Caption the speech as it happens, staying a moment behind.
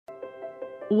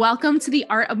Welcome to the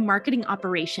Art of Marketing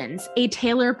Operations, a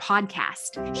Taylor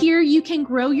podcast. Here you can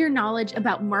grow your knowledge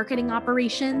about marketing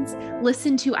operations,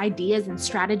 listen to ideas and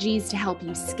strategies to help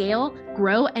you scale,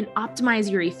 grow, and optimize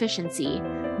your efficiency,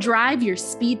 drive your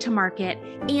speed to market,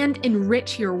 and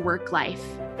enrich your work life.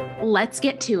 Let's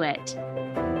get to it.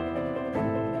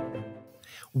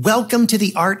 Welcome to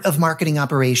the Art of Marketing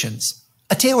Operations,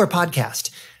 a Taylor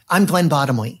podcast. I'm Glenn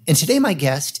Bottomley, and today my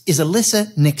guest is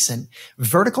Alissa Nixon,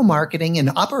 Vertical Marketing and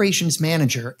Operations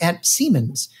Manager at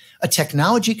Siemens, a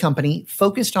technology company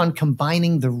focused on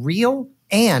combining the real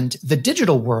and the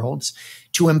digital worlds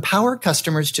to empower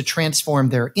customers to transform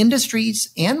their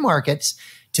industries and markets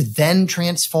to then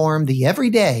transform the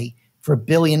everyday for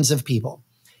billions of people.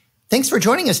 Thanks for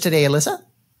joining us today, Alissa.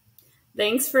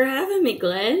 Thanks for having me,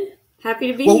 Glenn.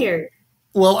 Happy to be here.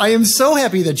 Well, I am so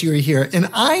happy that you're here. And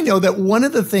I know that one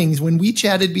of the things when we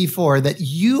chatted before that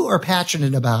you are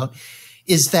passionate about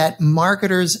is that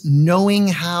marketers knowing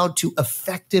how to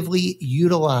effectively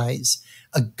utilize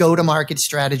a go-to-market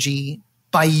strategy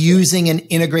by using an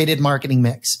integrated marketing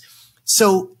mix.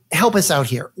 So help us out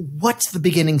here. What's the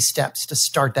beginning steps to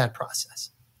start that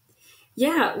process?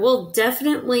 Yeah, well,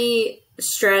 definitely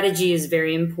strategy is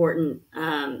very important.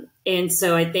 And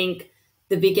so I think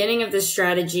the beginning of the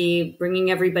strategy,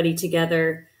 bringing everybody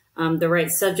together, the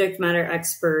right subject matter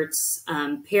experts,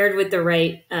 paired with the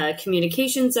right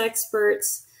communications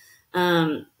experts,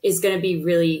 is going to be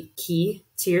really key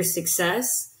to your success.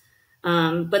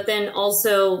 But then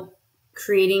also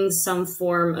creating some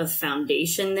form of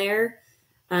foundation there.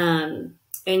 And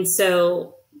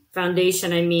so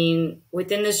foundation, I mean,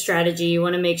 within the strategy, you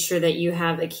want to make sure that you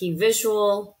have a key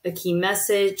visual, a key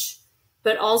message,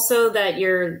 but also that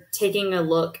you're taking a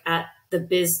look at the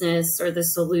business or the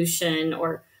solution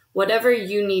or whatever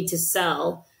you need to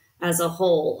sell as a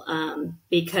whole.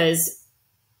 Because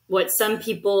what some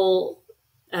people,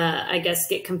 I guess,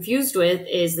 get confused with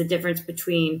is the difference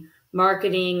between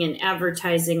marketing and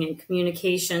advertising and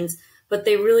communications, but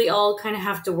they really all kind of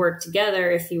have to work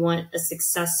together if you want a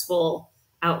successful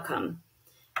outcome.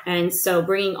 And so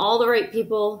bringing all the right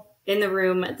people in the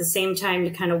room at the same time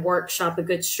to kind of workshop a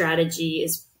good strategy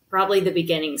is probably the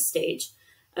beginning stage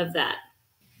of that.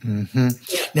 Mm-hmm.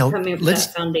 Yeah, now, coming up with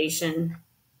that foundation.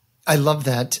 I love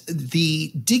that.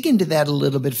 Dig into that a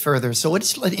little bit further. So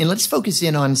let's focus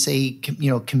in on, say,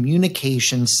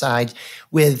 communication side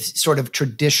with sort of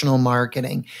traditional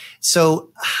marketing.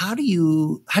 So how do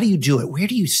you do it? Where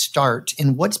do you start?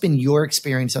 And what's been your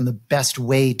experience on the best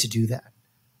way to do that?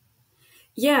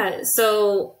 Yeah,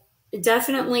 so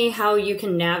definitely how you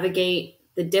can navigate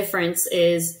the difference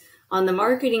is on the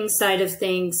marketing side of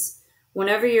things.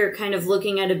 Whenever you're kind of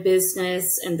looking at a business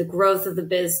and the growth of the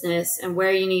business and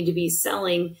where you need to be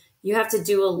selling, you have to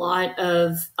do a lot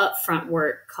of upfront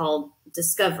work called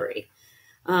discovery,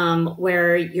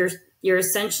 where you're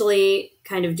essentially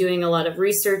kind of doing a lot of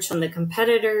research on the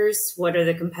competitors. What are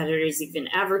the competitors even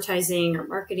advertising or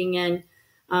marketing in?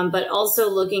 But also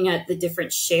looking at the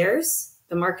different shares,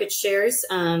 the market shares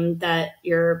that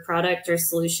your product or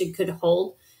solution could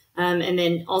hold. And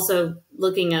then also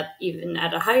looking up even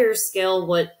at a higher scale,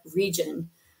 what region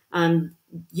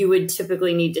you would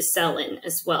typically need to sell in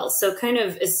as well. So kind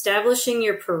of establishing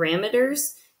your parameters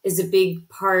is a big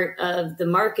part of the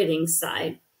marketing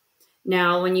side.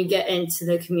 Now, when you get into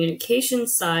the communication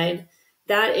side,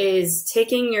 that is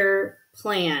taking your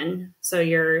plan, so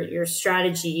your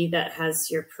strategy that has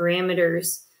your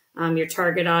parameters, your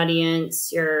target audience,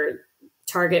 your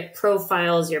target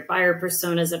profiles, your buyer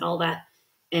personas, and all that,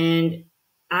 and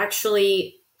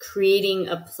actually creating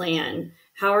a plan.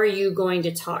 How are you going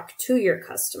to talk to your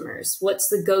customers? What's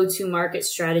the go-to market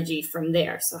strategy from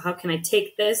there? So how can I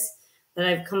take this that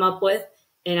I've come up with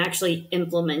and actually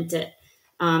implement it?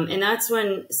 And that's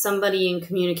when somebody in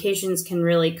communications can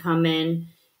really come in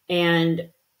and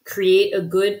create a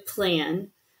good plan.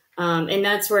 And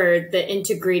that's where the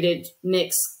integrated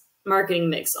marketing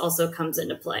mix also comes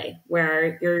into play,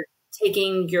 where you're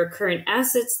taking your current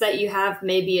assets that you have.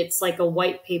 Maybe it's like a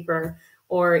white paper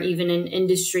or even an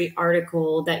industry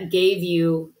article that gave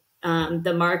you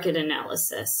the market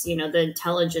analysis, the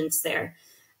intelligence there.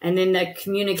 And then the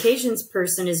communications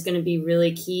person is going to be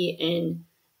really key in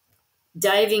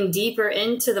diving deeper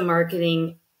into the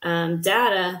marketing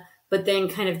data, but then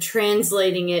kind of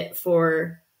translating it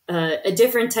for a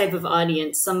different type of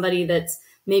audience, somebody that's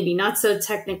maybe not so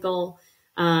technical,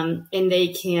 and they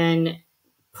can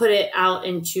put it out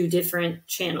into different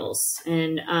channels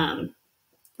and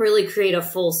really create a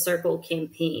full circle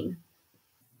campaign.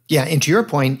 Yeah, and to your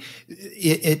point,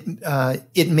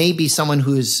 it may be someone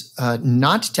who's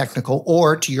not technical,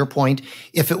 or to your point,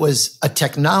 if it was a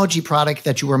technology product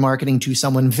that you were marketing to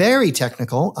someone very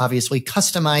technical, obviously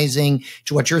customizing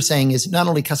to what you're saying is not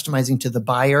only customizing to the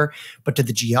buyer, but to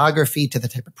the geography, to the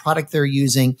type of product they're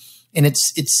using. And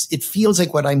it feels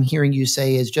like what I'm hearing you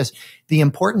say is just the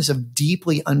importance of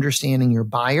deeply understanding your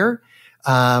buyer.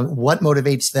 What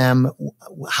motivates them?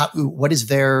 What is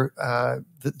their,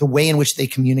 the way in which they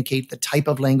communicate, the type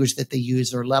of language that they use,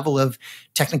 their level of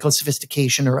technical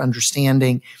sophistication or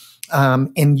understanding,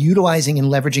 and utilizing and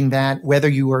leveraging that, whether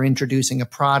you are introducing a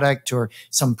product or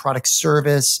some product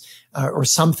service, or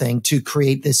something, to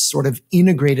create this sort of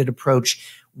integrated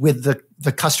approach with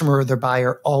the customer or their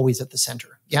buyer always at the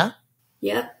center. Yeah.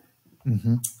 Yep.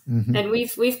 Mm-hmm. Mm-hmm. And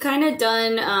we've kind of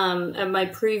done, at my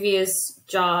previous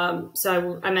job.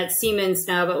 So I'm at Siemens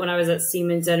now, but when I was at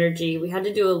Siemens Energy, we had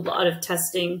to do a lot of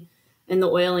testing in the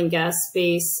oil and gas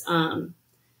space.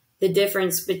 The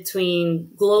difference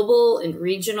between global and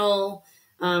regional,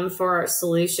 for our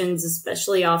solutions,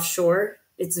 especially offshore,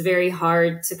 it's very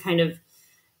hard to kind of,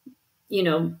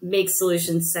 make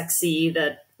solutions sexy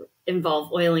that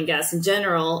involve oil and gas in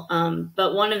general.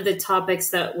 But one of the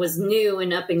topics that was new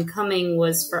and up and coming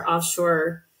was for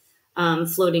offshore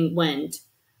floating wind,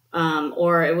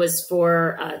 or it was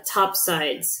for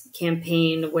topsides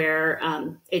campaign, where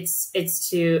it's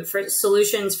for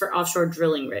solutions for offshore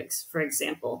drilling rigs, for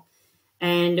example.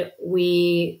 And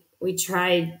we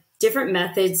tried different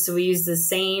methods. So we used the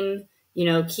same,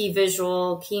 key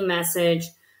visual, key message,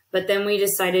 but then we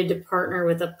decided to partner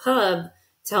with a pub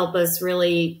to help us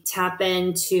really tap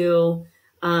into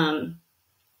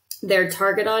their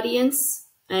target audience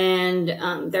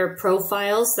and their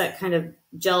profiles that kind of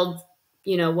gelled,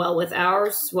 well with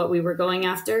ours, what we were going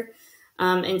after.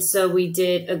 And so we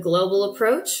did a global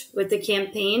approach with the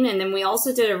campaign. And then we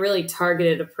also did a really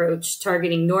targeted approach,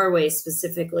 targeting Norway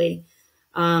specifically,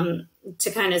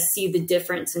 to kind of see the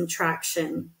difference in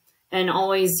traction, and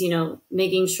always,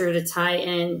 making sure to tie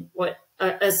in what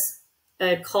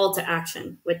a call to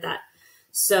action with that.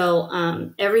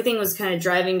 So everything was kind of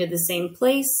driving to the same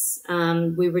place.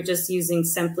 We were just using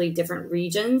simply different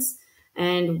regions.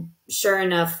 And sure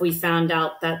enough, we found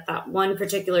out that that one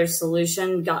particular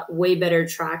solution got way better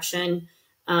traction,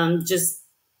 just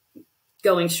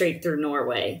going straight through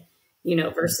Norway,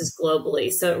 versus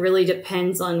globally. So it really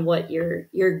depends on what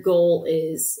your goal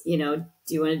is.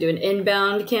 Do you want to do an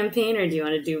inbound campaign, or do you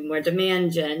want to do more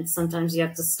demand gen? Sometimes you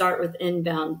have to start with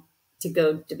inbound to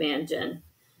go demand gen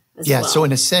as well. So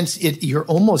in a sense, you're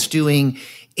almost doing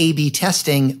A/B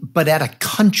testing, but at a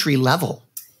country level.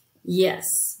 Yes.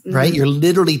 Right? Mm-hmm. You're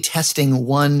literally testing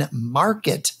one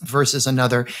market versus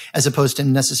another, as opposed to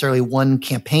necessarily one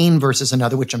campaign versus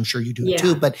another, which I'm sure you do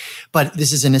too. But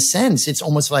this is, in a sense, it's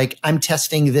almost like I'm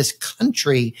testing this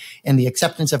country and the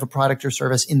acceptance of a product or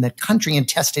service in the country, and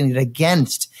testing it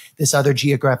against this other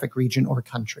geographic region or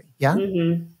country. Yeah.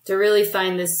 Mm-hmm. To really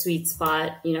find this sweet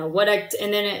spot, and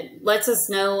then it lets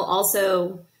us know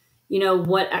also,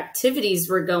 what activities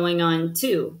were going on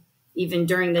too, even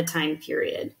during the time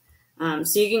period.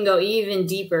 So you can go even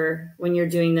deeper when you're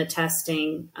doing the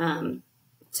testing,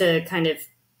 to kind of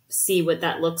see what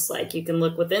that looks like. You can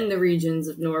look within the regions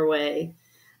of Norway.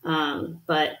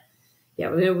 But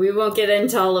we won't get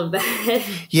into all of that.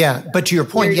 Yeah. But to your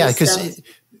point,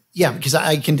 because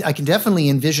I can definitely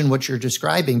envision what you're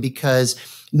describing, because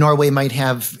Norway might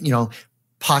have,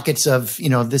 pockets of,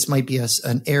 this might be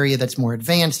an area that's more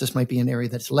advanced. This might be an area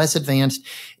that's less advanced.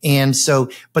 And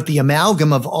so, but the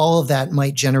amalgam of all of that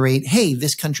might generate, hey,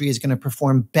 this country is going to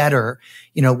perform better,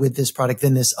 with this product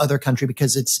than this other country,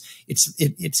 because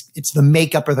it's the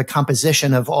makeup or the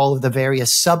composition of all of the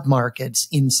various sub-markets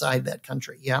inside that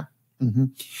country. Yeah. Mm-hmm.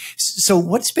 So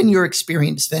what's been your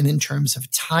experience then in terms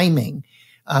of timing?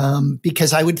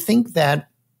 Because I would think that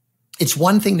it's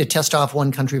one thing to test off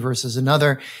one country versus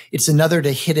another. It's another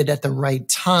to hit it at the right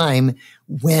time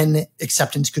when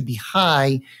acceptance could be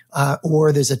high,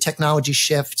 or there's a technology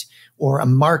shift or a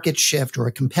market shift or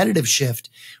a competitive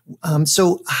shift.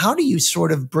 So how do you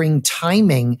sort of bring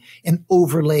timing and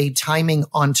overlay timing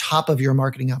on top of your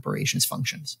marketing operations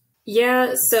functions?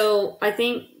 Yeah. So I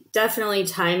think definitely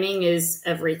timing is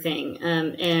everything.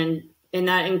 And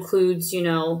that includes,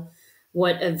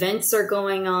 what events are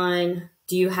going on.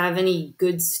 Do you have any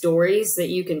good stories that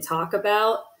you can talk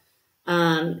about?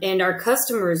 And are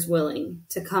customers willing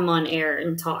to come on air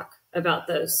and talk about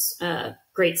those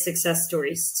great success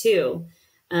stories too?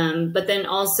 But then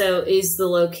also, is the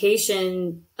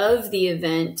location of the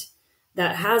event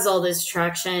that has all this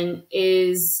traction,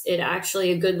 is it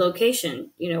actually a good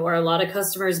location? Are a lot of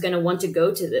customers going to want to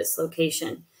go to this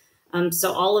location?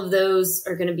 So all of those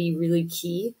are going to be really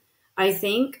key, I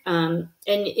think. And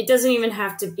it doesn't even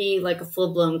have to be like a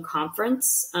full-blown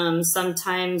conference.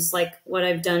 Sometimes, like what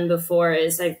I've done before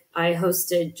is I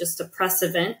hosted just a press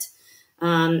event.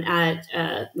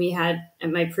 We had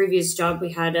at my previous job,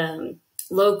 we had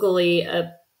locally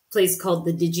a place called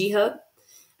the DigiHub,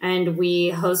 and we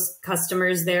host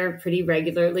customers there pretty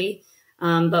regularly.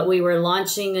 But we were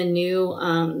launching a new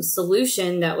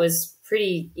solution that was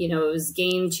pretty, it was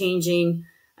game changing.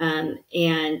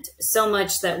 And so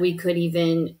much that we could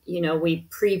even, we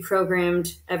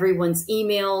pre-programmed everyone's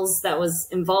emails that was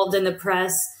involved in the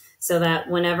press so that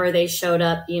whenever they showed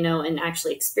up, and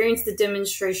actually experienced the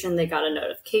demonstration, they got a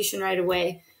notification right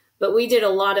away. But we did a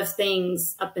lot of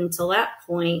things up until that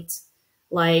point,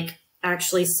 like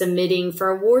actually submitting for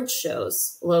award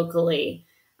shows locally.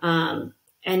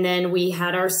 And then we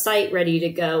had our site ready to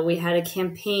go. We had a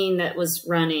campaign that was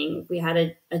running. We had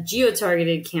a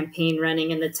geo-targeted campaign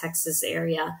running in the Texas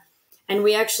area. And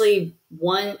we actually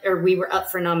we were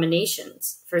up for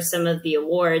nominations for some of the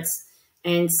awards.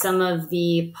 And some of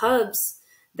the pubs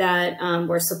that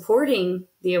were supporting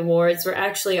the awards were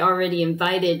actually already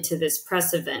invited to this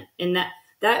press event. And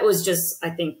that was just, I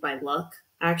think, by luck,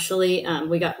 actually.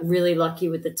 We got really lucky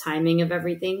with the timing of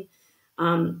everything.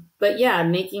 But yeah,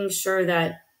 making sure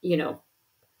that,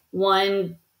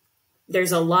 one,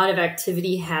 there's a lot of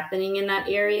activity happening in that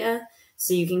area,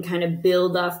 so you can kind of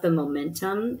build off the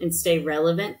momentum and stay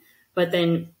relevant. But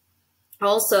then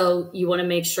also you want to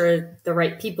make sure the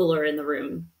right people are in the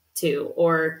room too,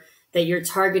 or that you're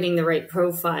targeting the right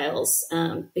profiles.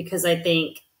 Because I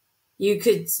think you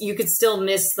could still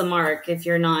miss the mark if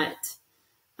you're not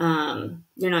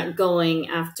going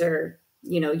after,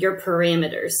 your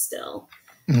parameters still.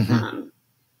 Mm-hmm.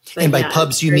 And by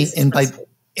pubs, you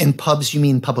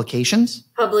mean publications?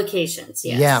 Publications,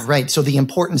 yes. Yeah, right. So the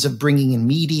importance of bringing in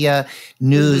media,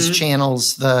 news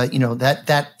channels,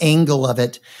 that angle of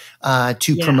it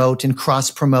to promote and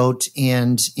cross promote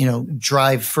and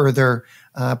drive further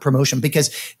promotion,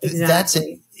 because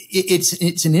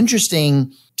it's an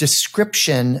interesting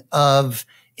description of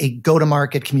a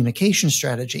go-to-market communication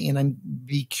strategy. And I'd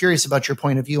be curious about your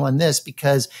point of view on this,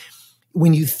 because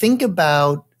when you think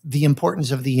about the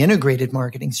importance of the integrated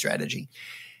marketing strategy,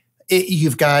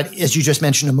 you've got, as you just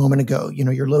mentioned a moment ago,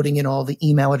 you're loading in all the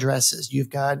email addresses. You've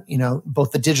got,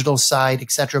 both the digital side,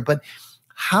 et cetera. But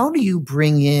how do you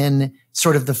bring in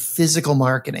sort of the physical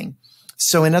marketing?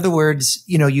 So in other words,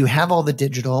 you have all the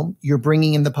digital, you're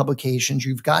bringing in the publications,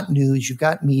 you've got news, you've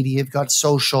got media, you've got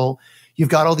social, you've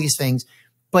got all these things.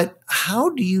 But how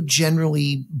do you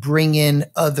generally bring in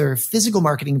other physical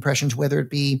marketing impressions, whether it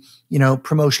be,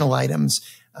 promotional items,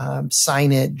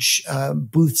 signage,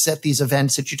 booths at these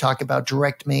events that you talk about,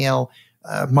 direct mail,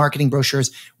 marketing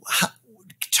brochures?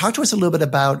 Talk to us a little bit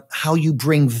about how you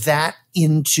bring that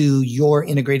into your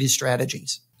integrated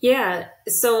strategies. Yeah.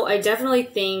 So I definitely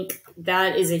think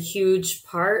that is a huge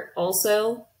part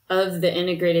also of the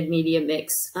integrated media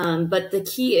mix. But the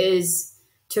key is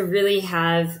to really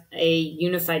have a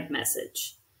unified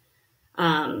message.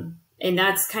 And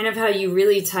that's kind of how you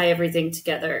really tie everything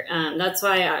together. That's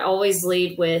why I always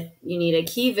lead with, you need a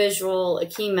key visual, a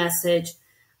key message.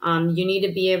 You need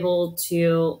to be able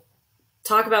to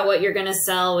talk about what you're going to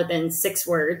sell within 6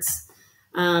 words.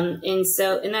 And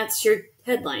that's your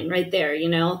headline right there,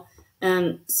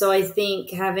 So I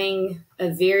think having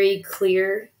a very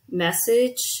clear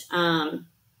message,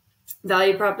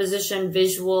 value proposition,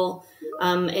 visual,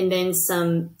 and then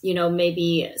some,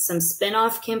 maybe some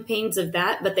spin-off campaigns of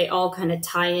that, but they all kind of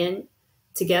tie in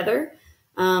together,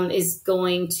 is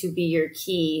going to be your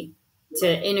key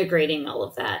to integrating all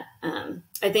of that.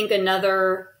 I think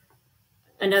another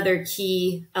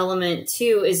key element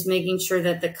too is making sure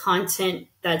that the content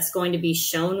that's going to be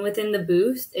shown within the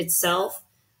booth itself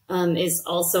is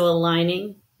also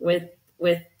aligning with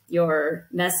your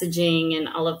messaging and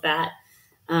all of that.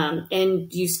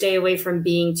 And you stay away from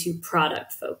being too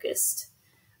product focused.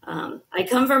 I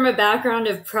come from a background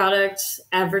of product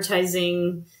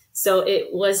advertising, so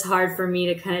it was hard for me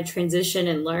to kind of transition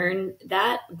and learn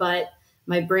that. But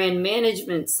my brand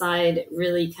management side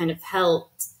really kind of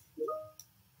helped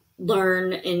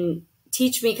learn and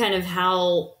teach me kind of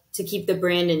how to keep the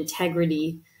brand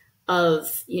integrity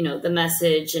of, the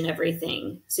message and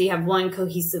everything. So you have one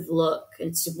cohesive look.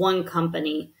 It's one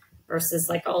company versus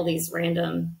like all these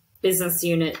random business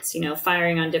units,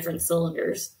 firing on different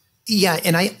cylinders. Yeah.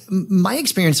 And my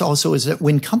experience also is that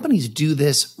when companies do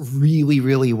this really,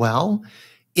 really well,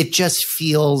 it just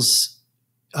feels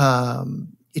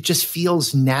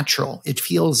natural. It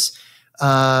feels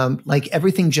like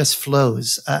everything just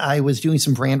flows. I was doing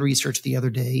some brand research the other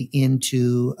day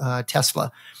into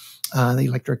Tesla, the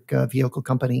electric vehicle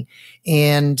company.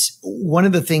 And one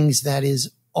of the things that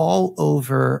is all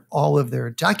over all of their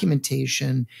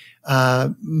documentation,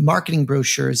 marketing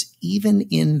brochures, even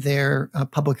in their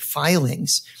public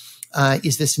filings,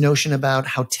 is this notion about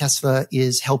how Tesla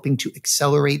is helping to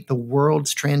accelerate the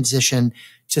world's transition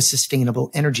to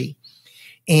sustainable energy.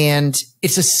 And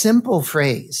it's a simple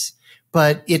phrase,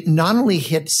 but it not only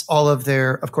hits all of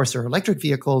their, of course, their electric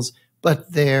vehicles,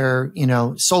 but their,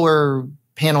 solar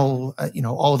panel,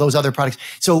 all of those other products.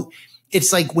 So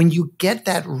it's like when you get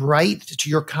that right, to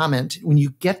your comment, when you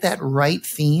get that right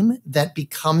theme that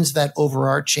becomes that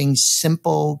overarching,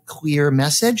 simple, clear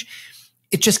message,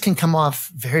 it just can come off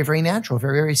very, very natural,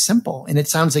 very, very simple. And it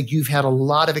sounds like you've had a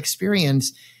lot of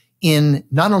experience in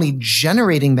not only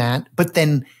generating that, but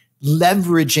then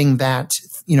leveraging that,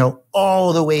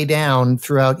 all the way down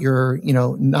throughout your,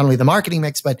 not only the marketing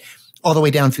mix, but all the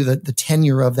way down through the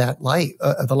tenure of that life,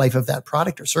 the life of that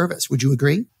product or service. Would you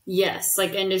agree? Yes.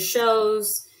 Like, and it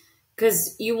shows,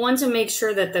 because you want to make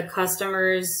sure that the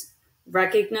customers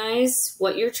recognize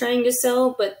what you're trying to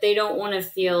sell, but they don't want to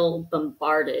feel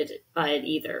bombarded by it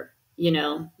either. They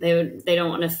don't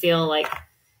want to feel like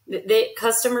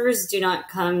customers do not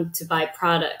come to buy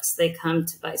products. They come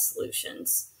to buy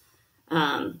solutions.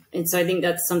 And so I think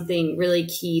that's something really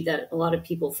key that a lot of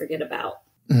people forget about.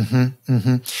 Mm-hmm,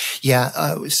 mm-hmm.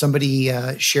 Yeah. Somebody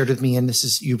shared with me, and this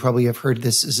is, you probably have heard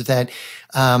this, is that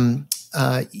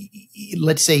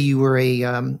let's say you were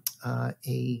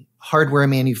a hardware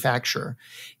manufacturer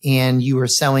and you were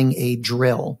selling a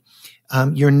drill.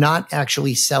 You're not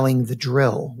actually selling the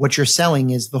drill. What you're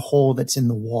selling is the hole that's in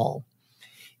the wall.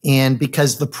 And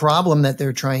because the problem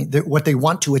that what they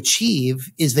want to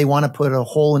achieve is they want to put a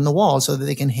hole in the wall so that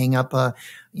they can hang up a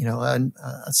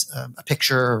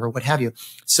picture or what have you.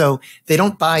 So they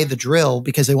don't buy the drill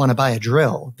because they want to buy a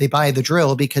drill. They buy the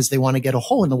drill because they want to get a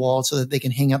hole in the wall so that they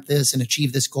can hang up this and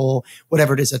achieve this goal,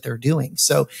 whatever it is that they're doing.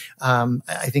 So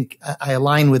I think I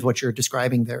align with what you're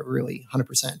describing there, really,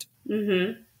 100%.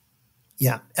 Mm-hmm.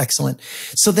 Yeah, excellent.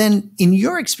 So then, in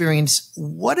your experience,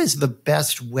 what is the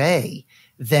best way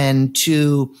then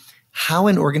to how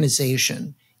an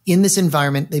organization in this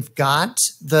environment, they've got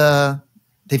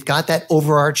that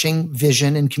overarching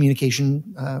vision and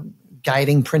communication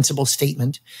guiding principle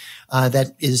statement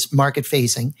that is market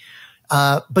facing.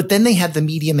 But then they have the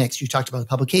media mix. You talked about the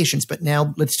publications, but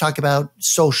now let's talk about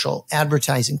social,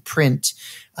 advertising, print,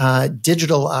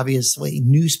 digital, obviously,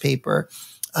 newspaper,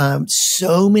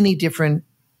 so many different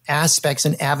aspects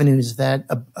and avenues that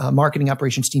a marketing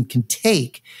operations team can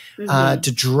take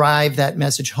to drive that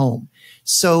message home.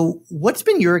 So what's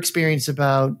been your experience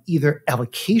about either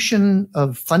allocation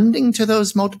of funding to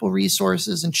those multiple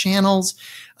resources and channels?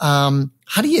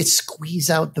 How do you squeeze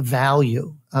out the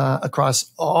value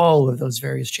across all of those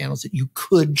various channels that you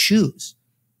could choose?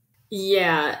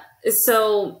 Yeah.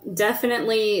 So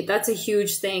definitely that's a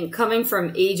huge thing coming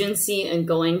from agency and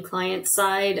going client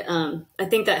side. I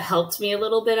think that helped me a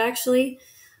little bit, actually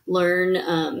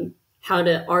learn how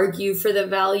to argue for the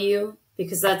value,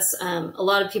 because that's a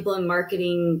lot of people in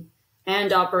marketing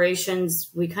and operations.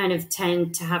 We kind of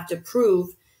tend to have to prove,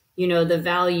 the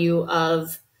value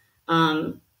of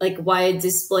like why a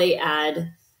display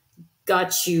ad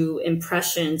got you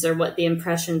impressions or what the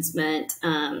impressions meant.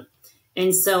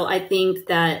 And so I think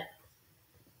that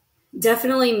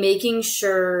definitely making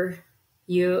sure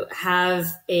you have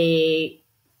a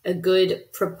good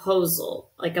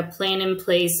proposal, like a plan in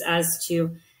place as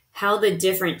to how the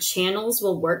different channels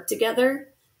will work together.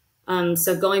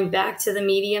 So going back to the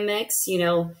media mix,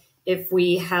 if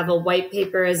we have a white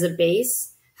paper as a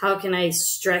base, how can I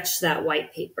stretch that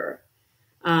white paper?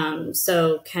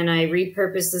 So can I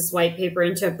repurpose this white paper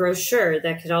into a brochure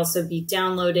that could also be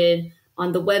downloaded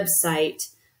on the website?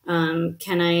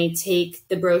 Can I take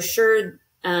the brochure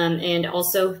and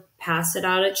also pass it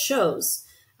out at shows?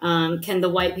 Can the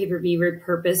white paper be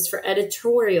repurposed for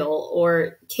editorial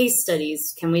or case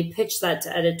studies? Can we pitch that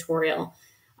to editorial?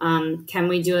 Can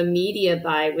we do a media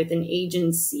buy with an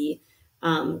agency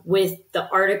with the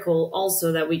article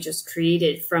also that we just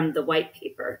created from the white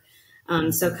paper?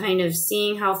 So kind of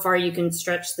seeing how far you can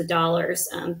stretch the dollars,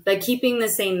 but keeping the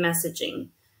same messaging.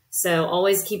 So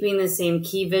always keeping the same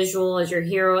key visual as your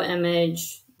hero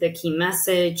image, the key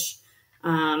message,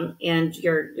 and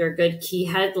your good key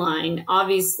headline.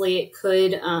 Obviously, it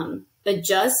could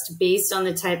adjust based on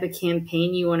the type of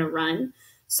campaign you want to run.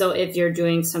 So if you're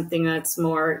doing something that's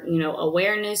more,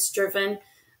 awareness driven,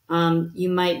 you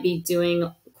might be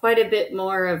doing quite a bit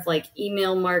more of like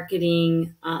email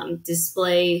marketing,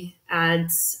 display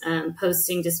ads,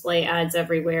 posting display ads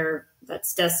everywhere.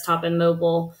 That's desktop and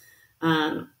mobile.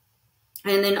 And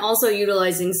then also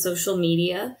utilizing social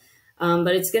media,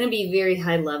 but it's going to be very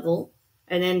high level.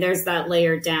 And then there's that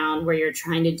layer down where you're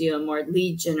trying to do a more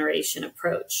lead generation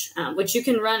approach, which you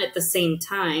can run at the same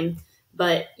time,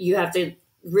 but you have to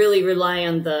really rely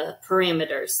on the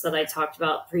parameters that I talked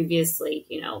about previously,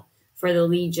 for the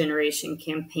lead generation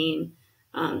campaign.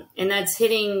 And that's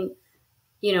hitting,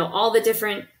 all the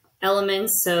different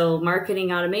elements. So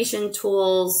marketing automation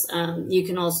tools. You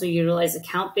can also utilize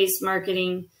account-based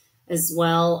marketing as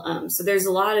well. So there's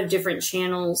a lot of different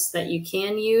channels that you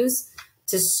can use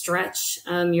to stretch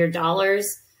your dollars.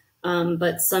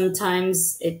 But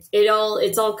sometimes it's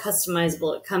all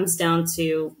customizable. It comes down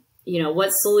to, what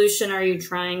solution are you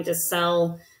trying to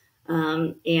sell?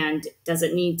 And does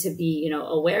it need to be,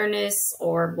 awareness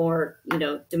or more,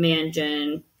 demand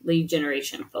gen, lead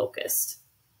generation focused?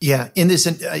 Yeah, and this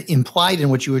implied in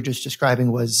what you were just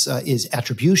describing is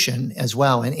attribution as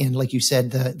well, and like you said,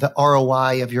 the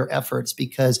ROI of your efforts.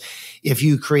 Because if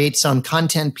you create some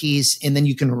content piece and then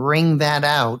you can wring that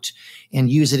out and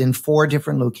use it in 4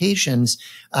 different locations,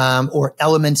 or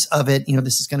elements of it,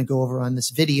 this is going to go over on this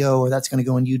video, or that's going to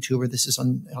go on YouTube, or this is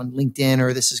on LinkedIn,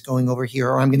 or this is going over here,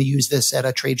 or I'm going to use this at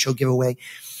a trade show giveaway.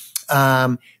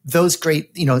 Those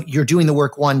great, you're doing the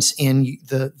work once, and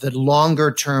the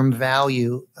longer term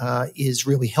value is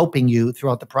really helping you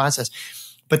throughout the process.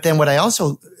 But then what I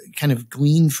also kind of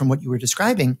gleaned from what you were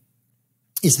describing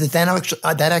is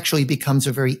that actually becomes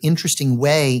a very interesting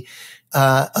way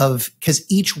because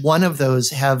each one of those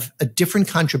have a different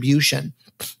contribution.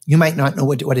 You might not know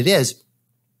what it is,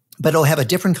 but it'll have a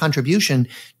different contribution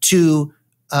to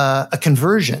a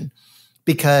conversion,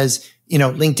 because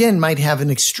LinkedIn might have an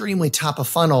extremely top of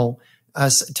funnel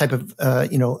type of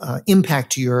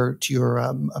impact to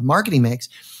your marketing mix,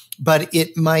 but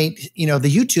it might,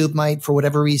 the YouTube might, for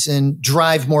whatever reason,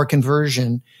 drive more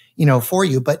conversion for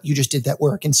you, but you just did that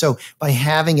work. And so by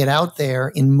having it out there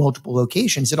in multiple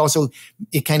locations,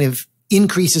 it kind of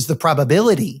increases the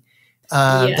probability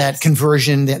Yes.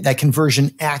 that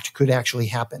conversion act could actually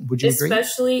happen. Would you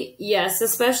agree? Yes,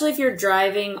 especially if you're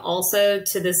driving also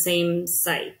to the same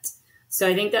site. So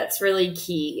I think that's really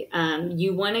key.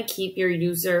 You want to keep your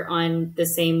user on the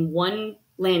same one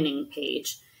landing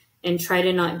page and try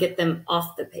to not get them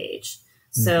off the page.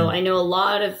 So I know a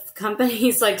lot of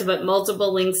companies like to put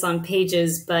multiple links on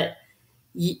pages, but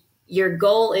your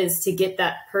goal is to get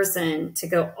that person to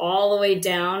go all the way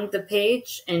down the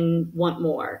page and want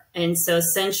more. And so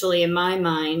essentially, in my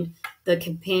mind, the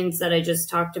campaigns that I just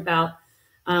talked about,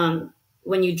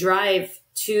 when you drive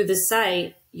to the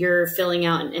site, you're filling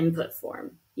out an input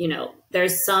form.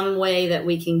 There's some way that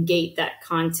we can gate that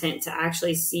content to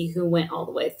actually see who went all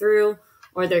the way through,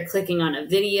 or they're clicking on a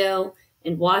video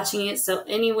and watching it. So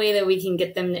any way that we can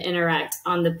get them to interact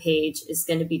on the page is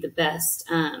going to be the best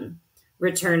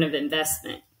return of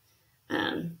investment,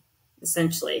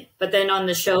 essentially. But then on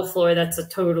the show floor, that's a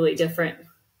totally different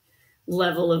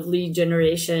level of lead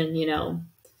generation,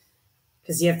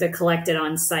 because you have to collect it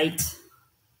on site,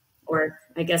 or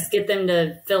I guess get them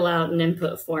to fill out an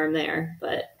input form there.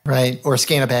 But right, or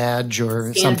scan a badge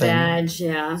or something.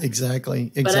 Yeah,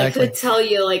 exactly. But I could tell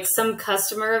you, like, some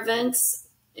customer events,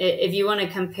 if you want to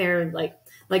compare,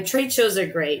 like trade shows are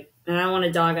great, and I don't want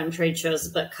to dog on trade shows,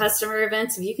 but customer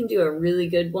events, if you can do a really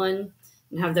good one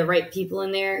and have the right people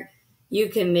in there, you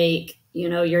can make,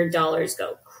 your dollars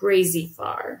go crazy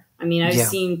far. I mean, I've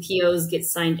seen POs get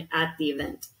signed at the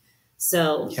event.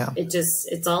 So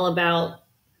it's all about,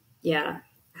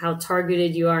 how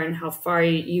targeted you are and how far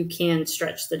you can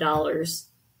stretch the dollars.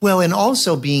 Well, and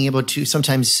also being able to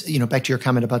sometimes, back to your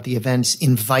comment about the events,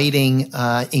 inviting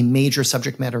a major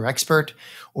subject matter expert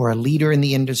or a leader in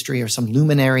the industry or some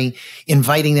luminary,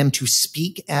 inviting them to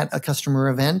speak at a customer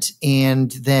event.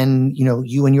 And then,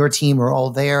 you and your team are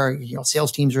all there,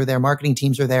 sales teams are there, marketing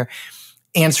teams are there,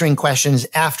 answering questions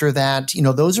after that.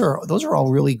 Those are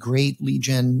all really great lead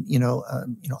gen,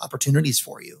 opportunities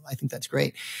for you. I think that's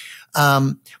great.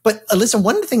 But Alissa,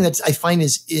 one of the things that I find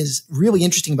is really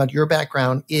interesting about your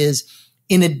background is,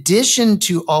 in addition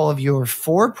to all of your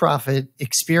for-profit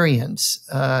experience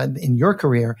in your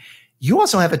career, you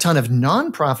also have a ton of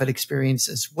nonprofit experience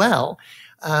as well.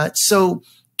 So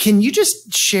can you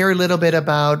just share a little bit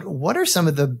about what are some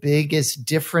of the biggest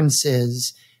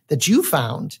differences that you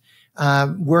found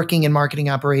working in marketing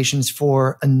operations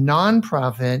for a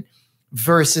nonprofit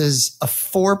versus a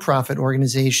for-profit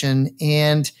organization?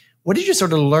 And what did you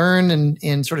sort of learn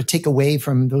and sort of take away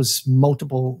from those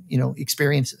multiple,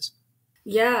 experiences?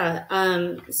 Yeah.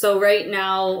 So right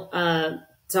now,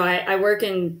 I work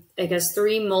in, I guess,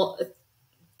 three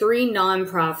 3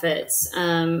 nonprofits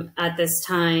at this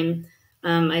time.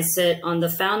 I sit on the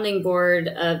founding board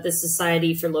of the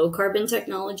Society for Low Carbon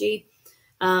Technology.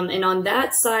 And on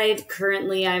that side,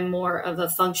 currently, I'm more of a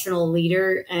functional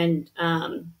leader, and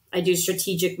I do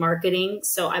strategic marketing.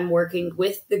 So I'm working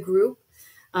with the group,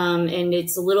 and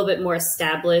it's a little bit more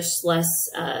established, less,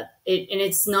 and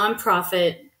it's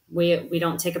nonprofit. We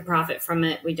don't take a profit from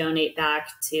it. We donate back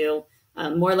to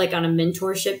more like on a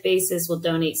mentorship basis. We'll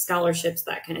donate scholarships,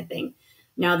 that kind of thing.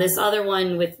 Now, this other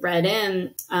one with Red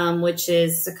M, which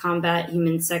is to combat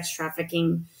human sex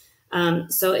trafficking.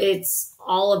 So it's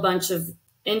all a bunch of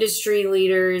industry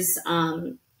leaders.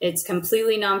 It's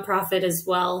completely nonprofit as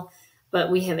well,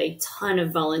 but we have a ton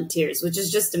of volunteers, which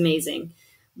is just amazing.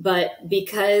 But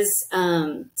because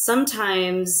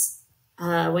sometimes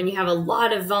when you have a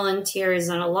lot of volunteers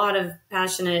and a lot of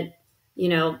passionate,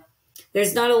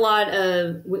 there's not a lot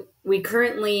of, we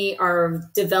currently are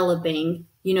developing,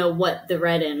 what the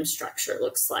Red M structure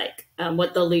looks like,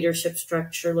 what the leadership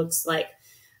structure looks like.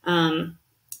 And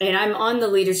I'm on the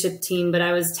leadership team, but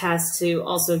I was tasked to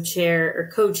also chair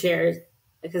or co-chair,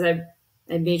 because I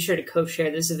made sure to co-chair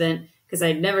this event because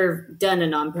I'd never done a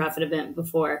nonprofit event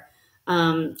before,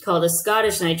 called A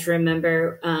Scottish Night to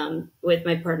Remember, with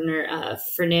my partner,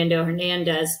 Fernando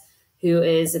Hernandez, who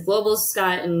is a global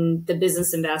Scot and the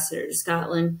business ambassador to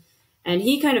Scotland. And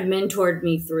he kind of mentored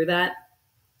me through that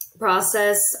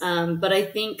process. But I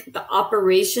think the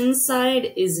operations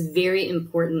side is very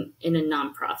important in a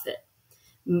nonprofit.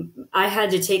 I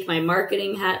had to take my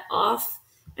marketing hat off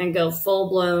and go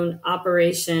full-blown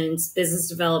operations, business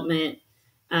development,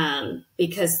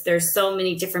 because there's so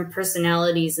many different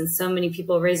personalities and so many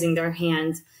people raising their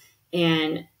hands.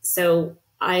 And so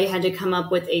I had to come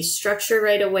up with a structure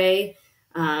right away.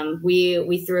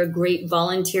 We threw a great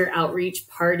volunteer outreach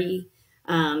party,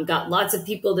 got lots of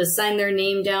people to sign their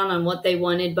name down on what they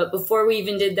wanted. But before we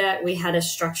even did that, we had a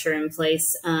structure in place.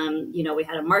 We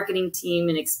had a marketing team,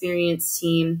 an experience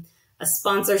team, a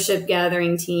sponsorship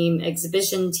gathering team,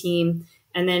 exhibition team.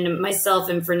 And then myself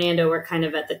and Fernando were kind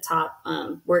of at the top,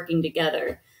 working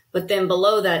together. But then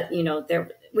below that,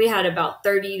 we had about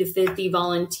 30 to 50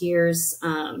 volunteers.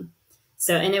 And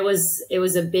it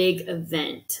was a big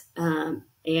event.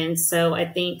 And so I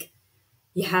think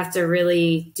you have to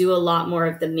really do a lot more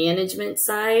of the management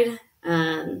side,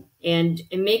 and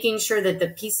making sure that the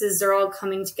pieces are all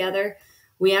coming together.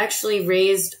 We actually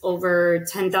raised over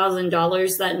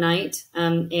 $10,000 that night,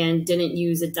 and didn't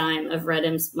use a dime of Red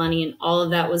M's money. And all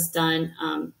of that was done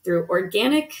through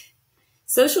organic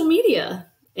social media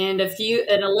and a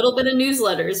little bit of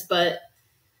newsletters, but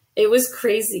it was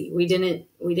crazy. We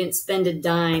didn't spend a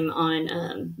dime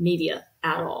on media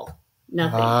at all.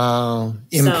 Nothing. Wow.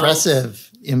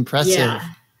 Impressive. Yeah.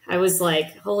 I was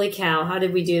like, holy cow, how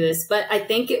did we do this? But I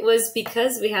think it was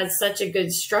because we had such a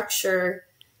good structure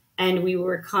and we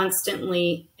were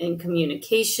constantly in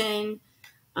communication.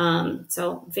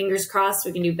 So fingers crossed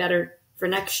we can do better for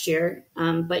next year.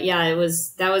 But yeah,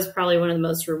 that was probably one of the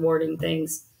most rewarding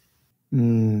things.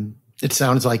 It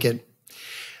sounds like it.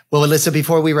 Well, Alissa,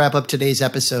 before we wrap up today's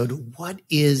episode, what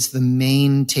is the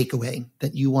main takeaway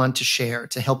that you want to share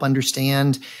to help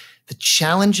understand the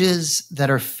challenges that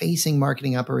are facing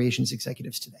marketing operations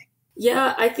executives today?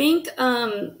 Yeah, I think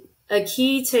a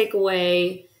key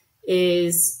takeaway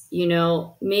is,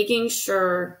 making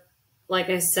sure, like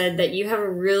I said, that you have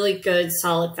a really good,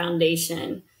 solid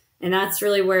foundation. And that's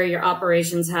really where your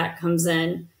operations hat comes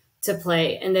in to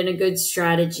play. And then a good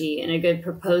strategy and a good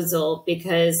proposal,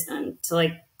 because to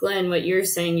like Glenn, what you're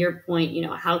saying, your point,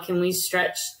 how can we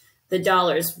stretch the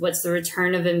dollars? What's the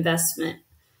return of investment?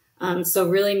 So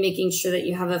really making sure that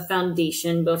you have a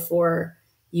foundation before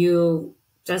you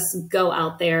just go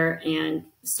out there and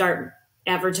start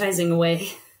advertising away.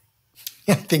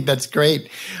 I think that's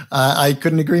great. I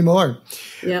couldn't agree more.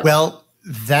 Yep. Well,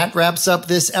 that wraps up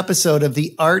this episode of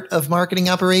The Art of Marketing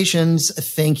Operations.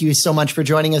 Thank you so much for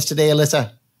joining us today,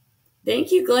 Alissa.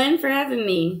 Thank you, Glenn, for having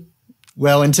me.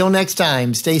 Well, until next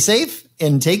time, stay safe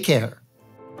and take care.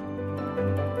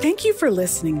 Thank you for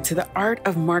listening to The Art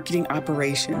of Marketing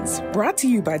Operations, brought to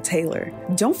you by Taylor.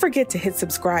 Don't forget to hit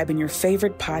subscribe in your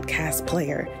favorite podcast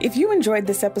player. If you enjoyed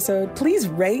this episode, please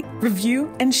rate,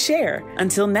 review, and share.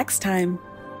 Until next time.